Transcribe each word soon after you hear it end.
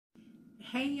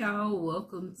Hey y'all,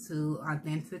 welcome to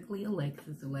Authentically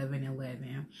Alexis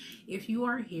 1111. If you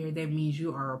are here, that means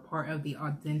you are a part of the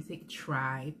Authentic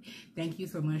Tribe. Thank you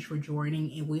so much for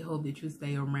joining, and we hope that you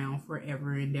stay around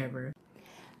forever and ever.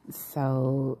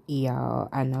 So y'all,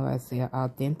 I know I said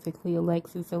Authentically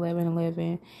Alexis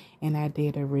 1111, and I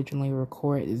did originally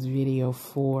record this video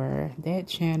for that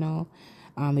channel.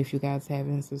 If you guys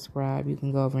haven't subscribed, you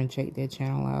can go over and check that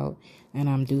channel out,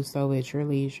 and do so at your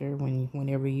leisure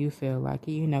whenever you feel like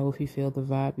it. You know, if you feel the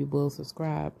vibe, you will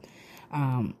subscribe.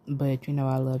 But you know,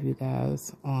 I love you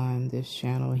guys on this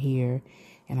channel here,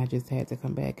 and I just had to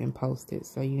come back and post it.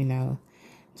 So you know,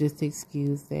 just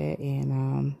excuse that.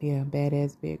 And yeah,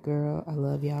 badass big girl, I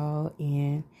love y'all,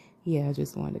 and yeah, I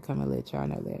just wanted to come and let y'all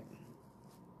know that.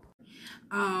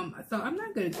 So I'm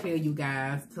not going to tell you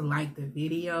guys to like the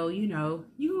video. You know,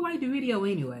 you can like the video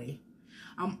anyway.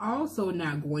 I'm also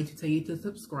not going to tell you to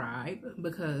subscribe,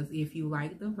 because if you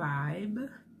like the vibe,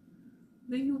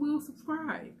 then you will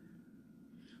subscribe.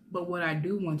 But what I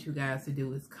do want you guys to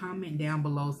do is comment down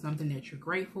below something that you're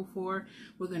grateful for.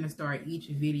 We're going to start each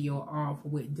video off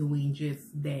with doing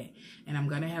just that. And I'm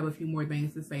going to have a few more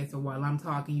things to say. So while I'm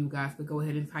talking, you guys could go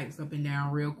ahead and type something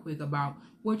down real quick about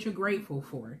what you're grateful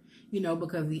for. You know,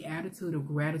 because the attitude of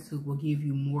gratitude will give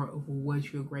you more of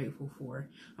what you're grateful for.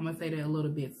 I'm going to say that a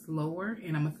little bit slower,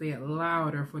 and I'm going to say it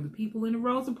louder for the people in the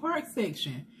Rosa Parks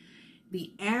section.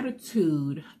 The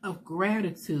attitude of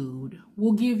gratitude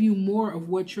will give you more of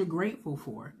what you're grateful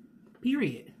for,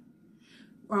 period.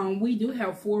 We do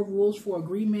have 4 rules for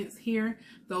agreements here.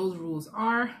 Those rules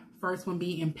are: first one,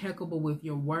 be impeccable with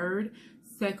your word.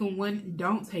 Second one,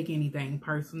 don't take anything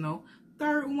personal.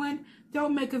 Third one,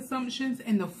 don't make assumptions.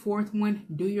 And the fourth one,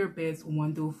 do your best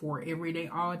 1 through 4 every day,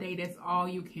 all day. That's all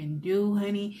you can do,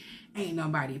 honey. Ain't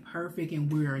nobody perfect,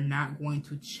 and we are not going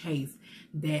to chase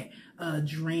that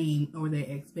dream or the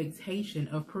expectation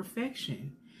of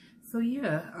perfection. So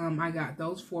yeah, I got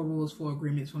those 4 rules for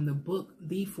agreements from the book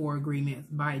The 4 Agreements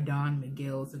by Don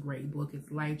Miguel. It's a great book. It's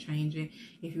life-changing.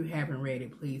 If you haven't read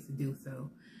it, please do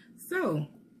so. So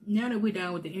now that we're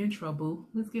done with the intro, boo,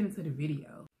 let's get into the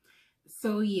video.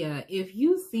 So yeah, if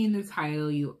you've seen the title,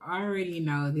 you already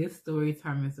know this story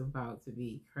time is about to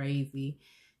be crazy.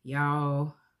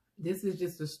 Y'all, this is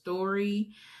just a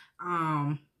story.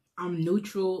 I'm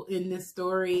neutral in this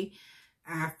story.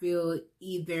 I feel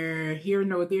either here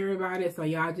nor there about it, so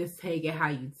y'all just take it how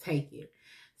you take it.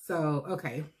 So,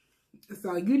 okay.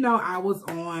 So, you know, I was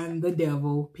on the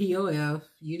devil, POF.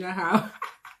 You know how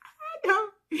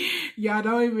y'all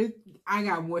don't even, I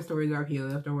got more stories about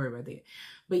POF, don't worry about that.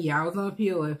 But yeah, I was on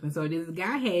POF, and so this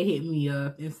guy had hit me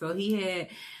up, and so he had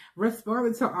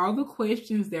responded to all the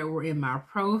questions that were in my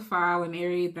profile and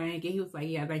everything, and he was like,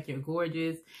 yeah, I think you're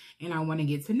gorgeous, and I want to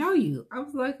get to know you. I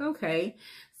was like, okay.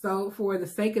 So for the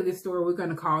sake of this story, we're going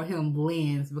to call him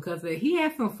Lens, because he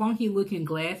had some funky looking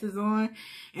glasses on,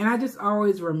 and I just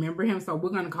always remember him, so we're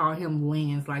going to call him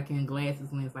Lens, like in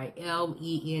glasses lens, like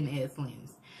L-E-N-S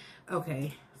Lens.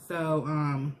 Okay,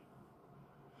 so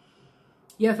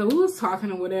yeah, so we was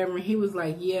talking or whatever, and he was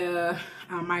like, yeah,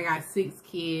 I got 6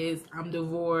 kids, I'm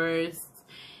divorced,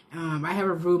 I have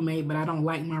a roommate, but I don't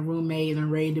like my roommate, and I'm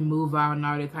ready to move out and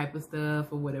all that type of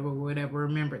stuff, or whatever,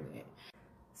 remember that.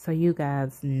 So you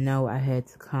guys know I had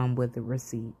to come with the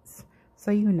receipts. So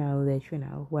you know that, you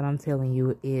know, what I'm telling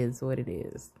you is what it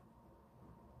is.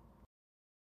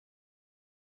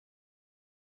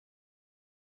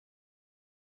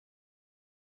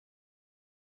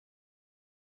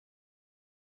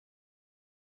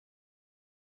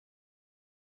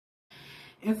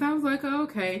 And so I was like, oh,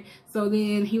 okay. So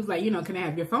then he was like, you know, can I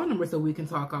have your phone number so we can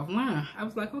talk offline? I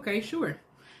was like, okay, sure.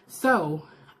 So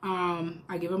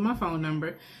I give him my phone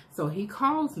number. So he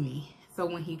calls me. So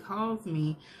when he calls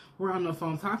me, we're on the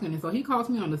phone talking. And so he calls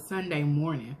me on a Sunday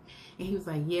morning. And he was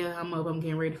like, yeah, I'm up. I'm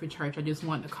getting ready for church. I just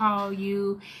wanted to call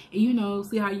you. And, you know,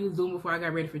 see how you Zoom before I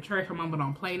got ready for church. Her mama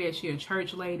don't play that. She a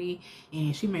church lady.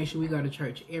 And she makes sure we go to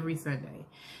church every Sunday.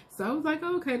 So I was like,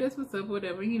 oh, okay, that's what's up,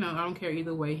 whatever. You know, I don't care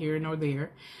either way, here nor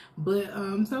there. But,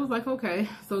 so I was like, okay.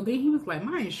 So then he was like,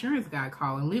 my insurance guy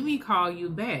calling. Let me call you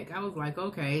back. I was like,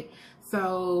 okay.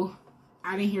 So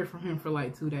I didn't hear from him for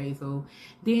like 2 days. So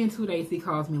then 2 days he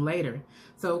calls me later.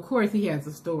 So, of course, he has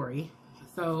a story.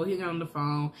 So he got on the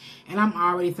phone, and I'm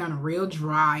already sounding real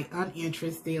dry,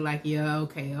 uninterested, like, yeah,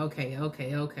 okay,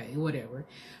 whatever.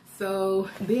 So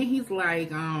then he's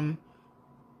like, I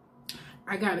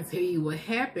gotta tell you what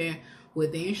happened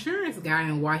with the insurance guy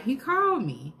and why he called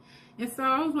me. And so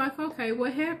I was like, okay,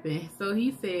 what happened? So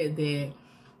he said that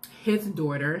his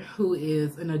daughter, who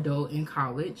is an adult in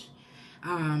college,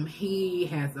 he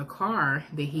has a car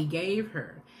that he gave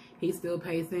her. He still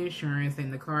pays the insurance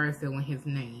and the car is still in his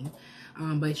name.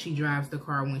 But she drives the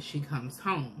car when she comes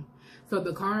home. So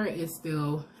the car is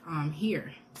still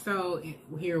here. So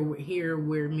here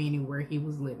we're meaning where he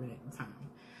was living at the time.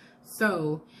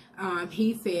 So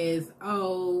he says,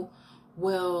 oh,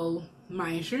 well, my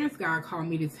insurance guy called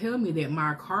me to tell me that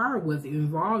my car was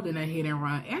involved in a hit and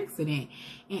run accident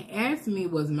and asked me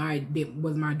was my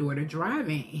daughter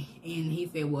driving. And he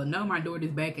said, well, no, my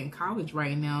daughter's back in college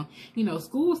right now. You know,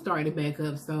 school started back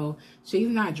up, so she's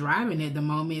not driving at the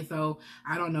moment. So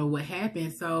I don't know what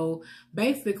happened. So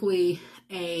basically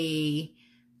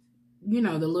you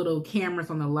know, the little cameras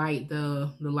on the light,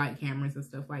 the light cameras and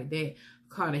stuff like that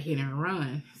caught a hit and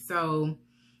run. So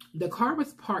the car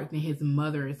was parked in his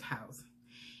mother's house,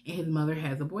 and his mother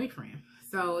has a boyfriend.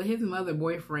 So his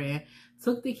boyfriend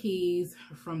took the keys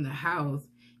from the house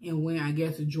and went, I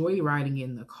guess, joyriding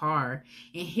in the car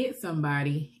and hit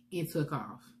somebody and took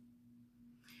off.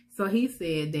 So he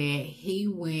said that he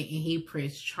went and he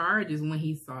pressed charges when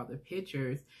he saw the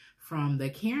pictures from the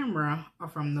camera or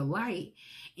from the light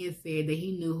and said that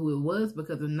he knew who it was,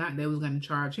 because if not, they was going to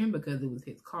charge him because it was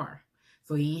his car.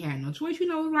 So he ain't had no choice. You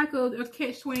know, it was like a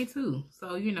catch-22.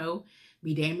 So, you know,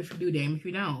 be damned if you do, damned if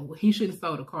you don't. He shouldn't have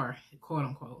sold the car, quote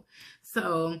unquote.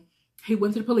 So he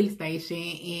went to the police station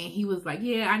and he was like,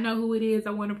 yeah, I know who it is.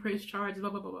 I want to press charges,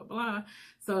 blah, blah, blah, blah, blah.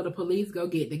 So the police go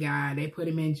get the guy. They put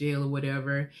him in jail or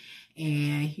whatever.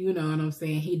 And you know what I'm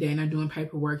saying? He there doing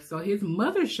paperwork. So his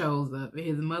mother shows up. And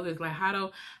his mother's like,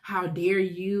 how dare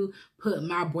you put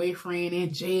my boyfriend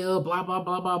in jail, blah, blah,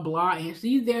 blah, blah, blah. And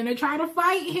she's there and they're trying to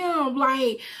fight him.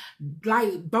 Like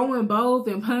throwing bows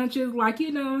and punches. Like,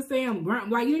 you know what I'm saying?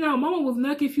 Like, you know, mama was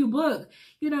nucky if you buck.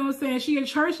 You know what I'm saying? She a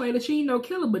church lady. She ain't no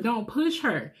killer, but don't push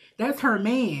her. That's her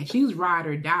man. She's ride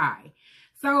or die.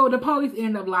 So the police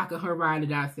end up locking her ride or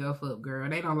die self up, girl.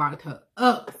 They done locked her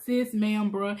up. Sis,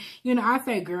 ma'am, bruh. You know, I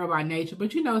say girl by nature,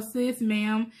 but you know, sis,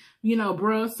 ma'am, you know,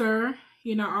 bruh, sir,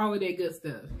 you know, all of that good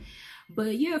stuff.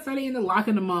 But yeah, so they end up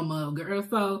locking the mama up, girl.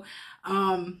 So,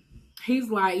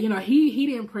 he's like, you know, he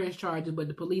didn't press charges, but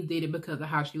the police did it because of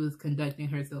how she was conducting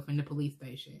herself in the police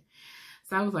station.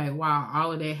 So I was like, wow,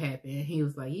 all of that happened. He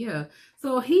was like, yeah.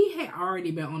 So he had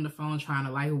already been on the phone trying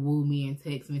to like woo me and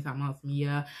text me talking about,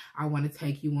 yeah, I want to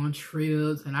take you on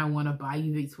trips and I want to buy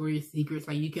you Victoria's Secret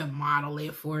so you can model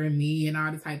it for me and all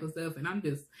this type of stuff. And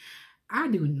I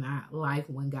do not like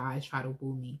when guys try to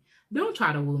woo me. Don't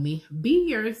try to woo me. Be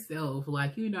yourself.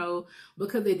 Like, you know,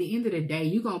 because at the end of the day,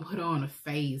 you're going to put on a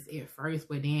face at first,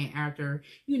 but then after,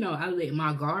 you know, I let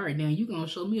my guard down, you're going to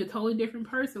show me a totally different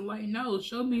person. Like, no,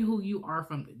 show me who you are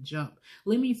from the jump.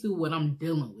 Let me see what I'm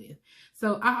dealing with.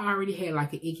 So I already had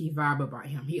like an icky vibe about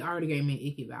him. He already gave me an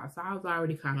icky vibe. So I was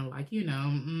already kind of like, you know,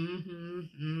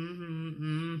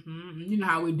 you know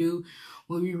how we do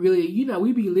when we really, you know,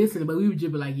 we be listening, but we would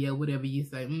just be like, yeah, whatever you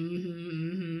say.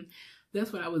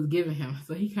 That's what I was giving him.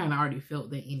 So he kind of already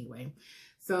felt that anyway.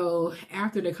 So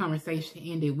after the conversation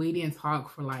ended, we didn't talk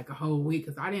for like a whole week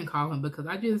because I didn't call him because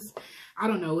I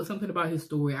don't know, it was something about his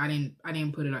story. I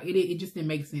didn't put it out. It just didn't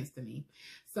make sense to me.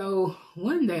 So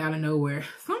one day out of nowhere,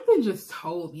 something just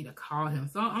told me to call him.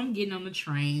 So I'm getting on the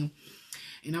train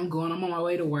and I'm on my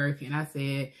way to work. And I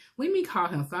said, let me call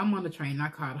him. So I'm on the train and I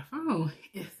called the phone.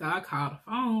 And so I called the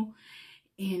phone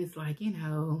and it's like, you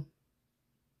know,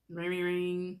 ring, ring,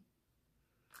 ring.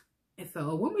 And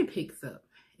so a woman picks up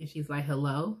and she's like,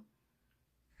 hello.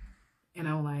 And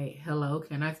I'm like, hello,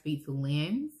 can I speak to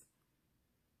Lynn's?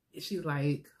 She's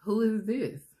like, who is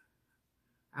this?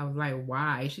 I was like,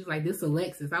 why? She's like, this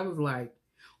Alexis. I was like,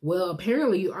 well,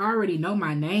 apparently you already know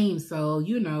my name. So,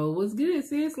 you know, what's good,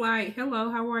 sis? Like,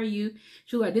 hello, how are you?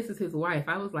 She was like, this is his wife.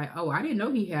 I was like, oh, I didn't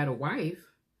know he had a wife.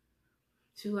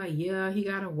 She was like, yeah, he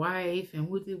got a wife and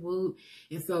whoop-de-whoop.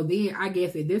 And so then I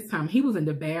guess at this time, he was in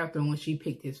the bathroom when she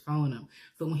picked his phone up.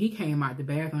 So when he came out the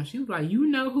bathroom, she was like, you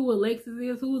know who Alexis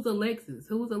is? Who's Alexis?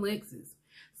 Who's Alexis?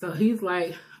 So he's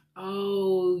like,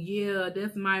 oh, yeah,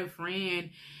 that's my friend.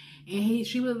 And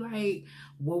she was like,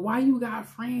 well, why you got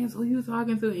friends? Who you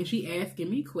talking to? And she asking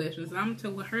me questions. And I'm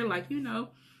telling her, like, you know,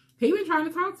 he been trying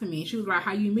to talk to me. She was like,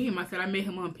 how you meet him? I said, I met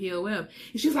him on POF.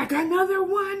 And she's like, another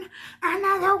one.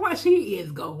 She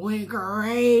is going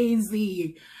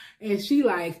crazy. And she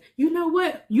like, you know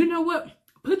what?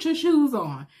 Put your shoes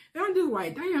on. And I'm just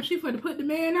like, damn, she finna put the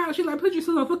man out. She like, put your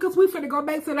shoes on because we finna go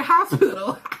back to the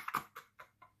hospital.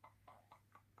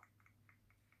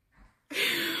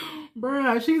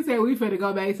 Bruh, she said we finna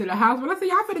go back to the hospital. I said,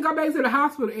 y'all finna go back to the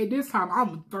hospital. And this time,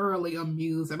 I'm thoroughly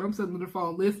amused. And I'm sitting on the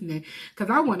phone listening because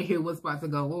I want to hear what's about to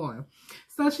go on.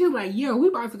 So she's like, yeah, we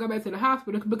about to go back to the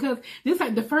hospital because this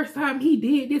like the first time he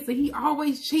did this and he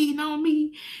always cheating on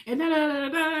me. And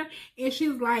da-da-da-da-da. And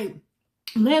she's like,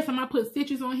 last time I put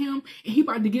stitches on him and he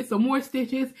about to get some more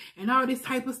stitches and all this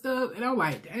type of stuff. And I'm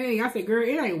like, dang, I said, girl,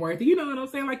 it ain't worth it. You know what I'm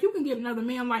saying? Like, you can get another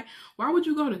man. Like, why would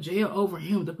you go to jail over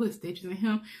him to put stitches in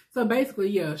him? So basically,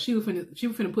 yeah, she was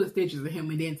finna put stitches in him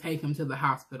and then take him to the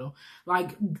hospital.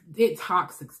 Like, it's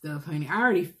toxic stuff, honey. I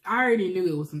already knew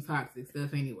it was some toxic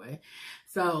stuff anyway.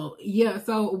 So, yeah,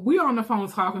 so we're on the phone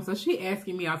talking. So she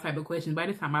asking me all type of questions. By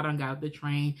this time, I done got off the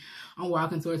train. I'm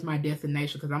walking towards my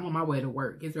destination because I'm on my way to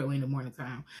work. It's early in the morning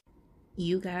time.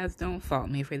 You guys don't fault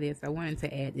me for this. I wanted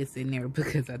to add this in there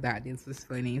because I thought this was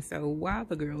funny. So while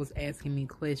the girl was asking me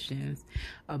questions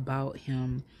about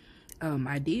him,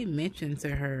 I did mention to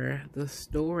her the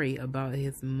story about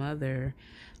his mother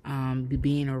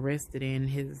being arrested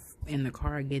in the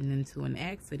car getting into an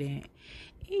accident.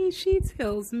 And she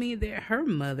tells me that her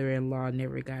mother-in-law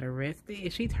never got arrested.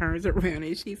 And she turns around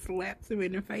and she slaps him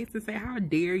in the face and say, how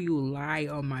dare you lie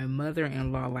on my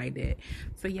mother-in-law like that?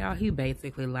 So, y'all, he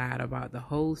basically lied about the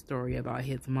whole story about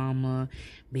his mama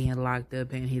being locked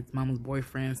up and his mama's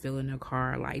boyfriend still in the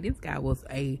car. Like, this guy was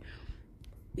he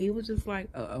was just like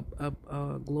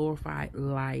a glorified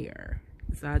liar.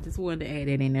 So I just wanted to add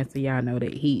that in there so y'all know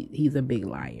that he's a big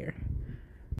liar.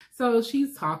 So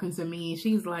she's talking to me and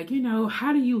she's like, you know,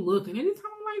 how do you look? And anytime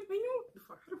I'm like,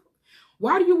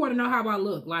 why do you want to know how I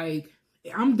look? Like,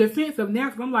 I'm defensive now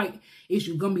because I'm like, is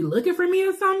you gonna be looking for me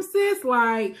or something, sis?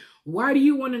 Like, why do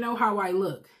you want to know how I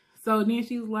look? So then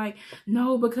she's like,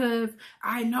 no, because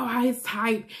I know how his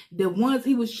type, the ones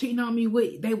he was cheating on me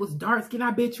with, they was dark skin. I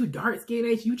bet you dark skin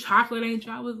ain't you, chocolate ain't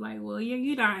you? I was like, well, yeah,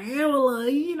 you know, I am a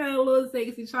little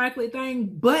sexy chocolate thing,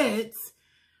 but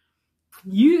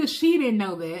she didn't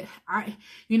know that.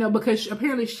 Because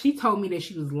apparently she told me that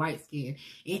she was light skinned.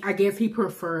 And I guess he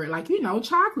preferred, like, you know,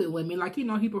 chocolate women. Like, you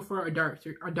know, he preferred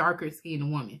a darker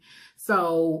skinned woman.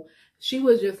 So she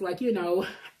was just like, you know,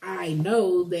 I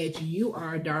know that you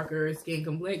are a darker skin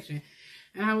complexion.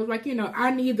 And I was like, you know, I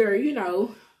neither, you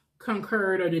know,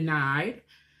 concurred or denied.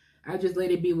 I just let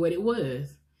it be what it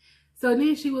was. So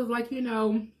then she was like, you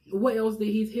know, what else did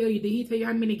he tell you? Did he tell you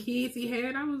how many kids he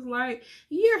had? I was like,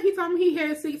 yeah, he told me he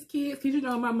had 6 kids. Because, you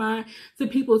know, in my mind, to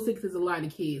people, 6 is a lot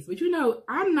of kids. But, you know,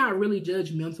 I'm not really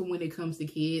judgmental when it comes to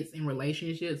kids and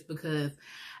relationships because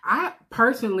I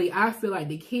feel like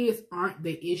the kids aren't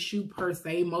the issue per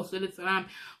se most of the time.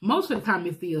 Most of the time,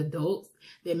 it's the adults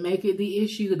that make it the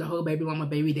issue, the whole baby mama,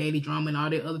 baby daddy drama and all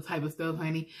that other type of stuff,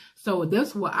 honey. So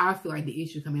that's what I feel like the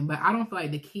issue coming. But I don't feel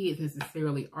like the kids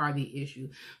necessarily are the issue.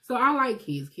 So I like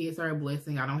kids. Kids are a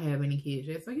blessing. I don't have any kids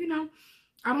yet. So, you know,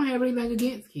 I don't have anything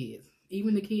against kids.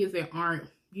 Even the kids that aren't,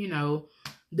 you know,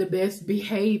 the best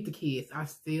behaved kids, I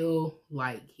still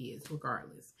like kids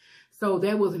regardless. So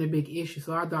that wasn't a big issue.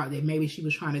 So I thought that maybe she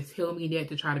was trying to tell me that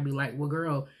to try to be like, well,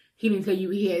 girl, he didn't tell you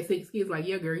he had 6 kids. Like,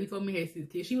 yeah, girl, he told me he had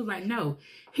 6 kids. She was like, no,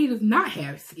 he does not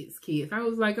have 6 kids. I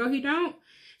was like, oh, he don't?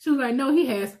 She was like, no, he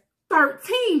has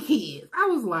 13 kids. I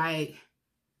was like,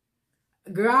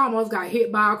 girl, I almost got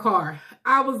hit by a car.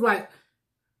 I was like,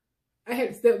 I had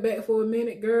to step back for a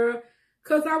minute, girl.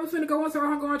 Because I was finna go into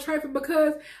ongoing traffic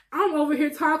because I'm over here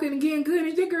talking and getting good.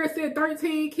 And your girl said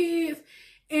 13 kids.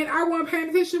 And I wasn't paying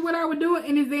attention to what I was doing.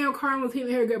 And this damn car was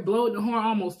hitting her, got blowed the horn,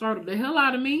 almost startled the hell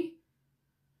out of me.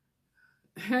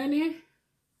 Honey.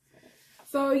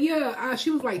 So, yeah, she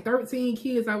was like 13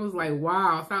 kids. I was like,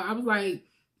 wow. So, I was like,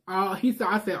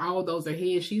 I said, all of those are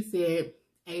his. She said,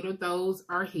 8 of those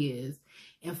are his.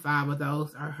 And 5 of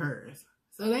those are hers.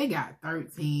 So, they got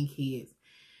 13 kids.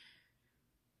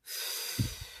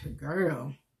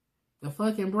 Girl. The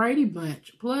fucking Brady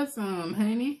Bunch. Plus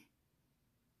honey.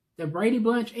 The Brady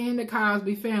Bunch and the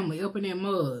Cosby family up in that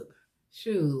mug.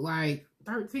 Shoot, like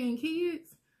 13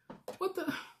 kids? What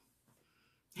the?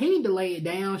 He need to lay it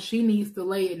down. She needs to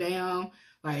lay it down.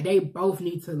 Like, they both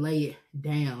need to lay it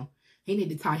down. He need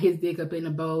to tie his dick up in a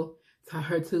bow, tie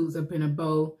her tubes up in a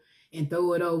bow, and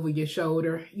throw it over your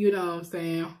shoulder. You know what I'm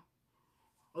saying?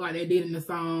 Like they did in the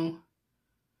song.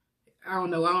 I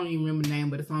don't know. I don't even remember the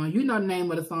name of the song. You know the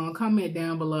name of the song. Comment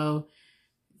down below.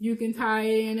 You can tie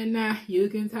it in a knot. You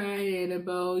can tie it in a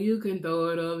bow. You can throw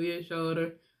it over your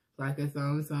shoulder. Like a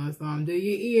song. Do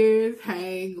your ears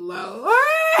hang low?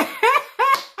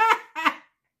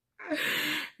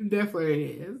 That's what it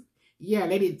is. Yeah,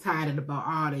 they did tie it about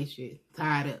all that shit.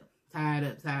 Tied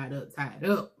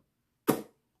up.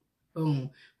 Boom.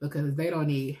 Because they don't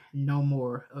need no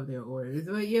more of their orders.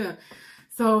 But yeah.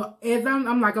 So as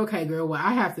I'm like, okay, girl, well,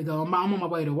 I have to go. I'm on my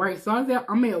way to work. So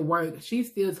I'm at work. She's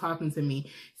still talking to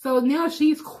me. So now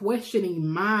she's questioning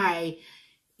my,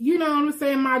 you know what I'm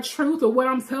saying, my truth or what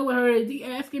I'm telling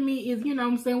her. Asking me is, you know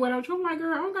what I'm saying, what I'm telling my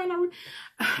girl.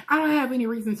 I don't have any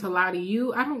reason to lie to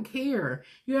you. I don't care.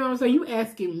 You know what I'm saying? You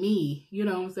asking me, you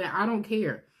know what I'm saying? I don't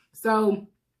care. So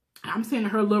I'm sending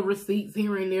her little receipts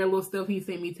here and there, little stuff he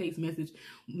sent me, text message.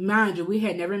 Mind you, we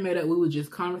had never met up. We were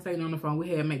just conversating on the phone. We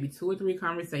had maybe 2 or 3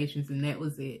 conversations, and that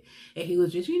was it. And he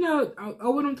was just, you know,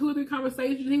 over them 2 or 3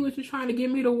 conversations, he was just trying to give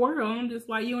me the world. I'm just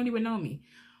like, you don't even know me.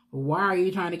 Why are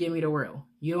you trying to give me the world?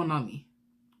 You don't know me.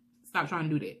 Stop trying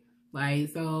to do that. Like,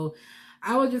 so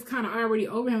I was just kind of already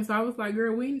over him. So I was like,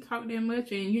 girl, we didn't talk that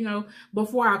much. And, you know,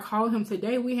 before I called him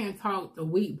today, we hadn't talked a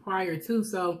week prior to.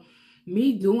 So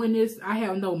me doing this, I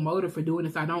have no motive for doing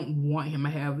this. I don't want him to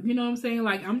have, you know what I'm saying?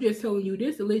 Like, I'm just telling you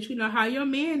this to let you know how your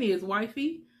man is,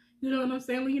 wifey. You know what I'm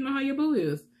saying? Let you know how your boo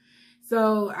is.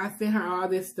 So I sent her all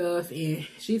this stuff, and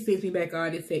she sends me back all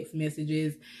these text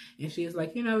messages. And she's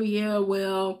like, you know, yeah,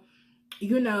 well,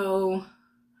 you know,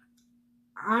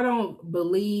 I don't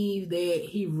believe that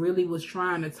he really was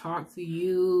trying to talk to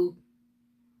you.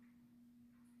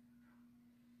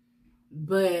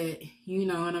 But, you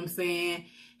know what I'm saying?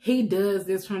 He does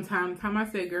this from time to time. I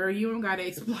said, girl, you don't got to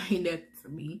explain that to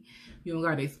me. You don't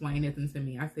got to explain nothing to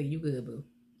me. I said, you good, boo.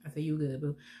 I said, you good,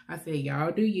 boo. I said,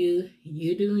 y'all do you.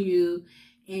 You do you.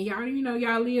 And y'all, you know,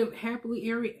 y'all live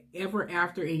happily ever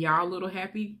after in y'all little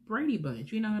happy Brady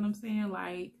bunch. You know what I'm saying?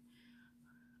 Like,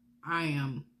 I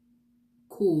am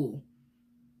cool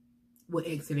with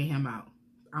exiting him out.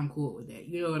 I'm cool with that.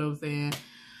 You know what I'm saying?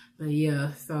 But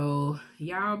yeah, so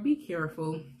y'all be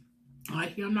careful.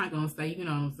 Like, I'm not going to say, you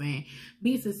know what I'm saying,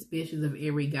 be suspicious of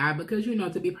every guy. Because, you know,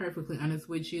 to be perfectly honest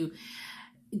with you,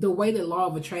 the way the law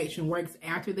of attraction works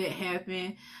after that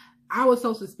happened, I was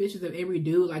so suspicious of every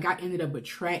dude. Like, I ended up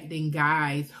attracting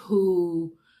guys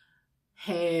who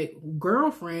had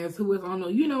girlfriends who was on the,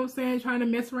 you know what I'm saying, trying to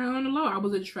mess around on the low. I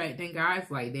was attracting guys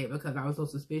like that because I was so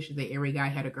suspicious that every guy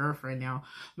had a girlfriend now.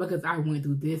 Because I went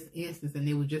through this instance and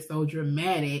it was just so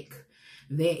dramatic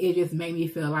that it just made me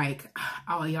feel like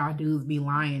all y'all dudes be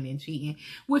lying and cheating,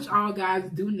 which all guys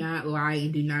do not lie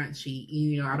and do not cheat.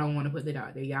 You know, I don't want to put that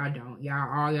out there. Y'all don't.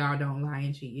 All y'all don't lie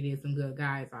and cheat. It is some good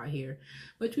guys out here.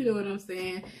 But you know what I'm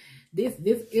saying? This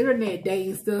internet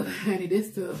dating stuff, honey,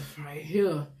 this stuff right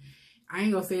here, I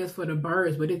ain't gonna say it's for the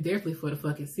birds, but it's definitely for the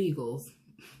fucking seagulls.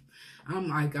 I'm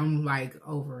like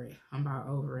over it. I'm about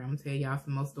over it. I'm gonna tell y'all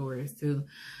some more stories too.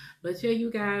 But yeah, you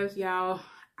guys, y'all,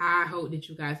 I hope that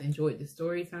you guys enjoyed the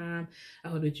story time. I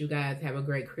hope that you guys have a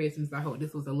great Christmas. I hope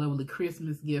this was a lovely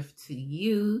Christmas gift to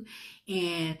you.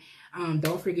 And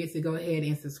don't forget to go ahead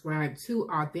and subscribe to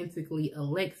Authentically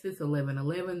Alexis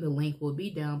 1111. The link will be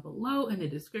down below in the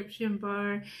description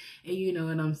bar. And you know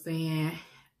what I'm saying?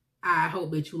 I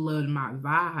hope that you loved my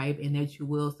vibe and that you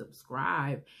will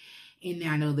subscribe. And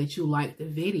I know that you liked the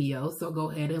video, so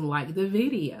go ahead and like the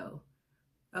video.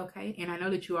 Okay, and I know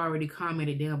that you already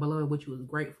commented down below what you was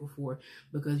grateful for,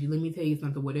 because let me tell you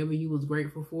something, whatever you was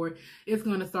grateful for, it's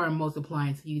going to start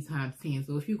multiplying to you times 10.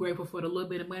 So if you're grateful for the little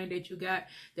bit of money that you got,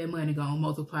 that money going to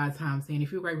multiply times 10.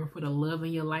 If you're grateful for the love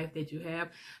in your life that you have,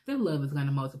 that love is going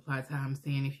to multiply times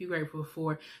 10. If you're grateful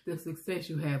for the success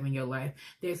you have in your life,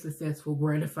 that success will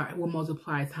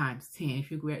multiply times 10.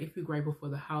 If you're grateful for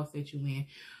the house that you're in,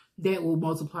 that will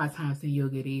multiply times 10. You'll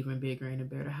get even bigger and a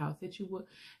better house that you will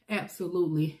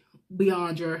absolutely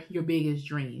beyond your biggest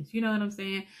dreams. You know what I'm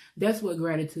saying? That's what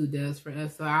gratitude does for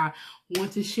us. So I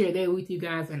want to share that with you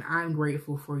guys, and I'm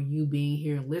grateful for you being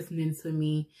here and listening to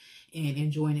me and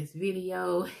enjoying this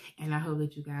video. And I hope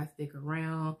that you guys stick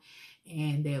around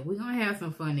and that we're gonna have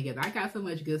some fun together. I got so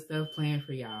much good stuff planned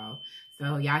for y'all.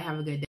 So y'all have a good day.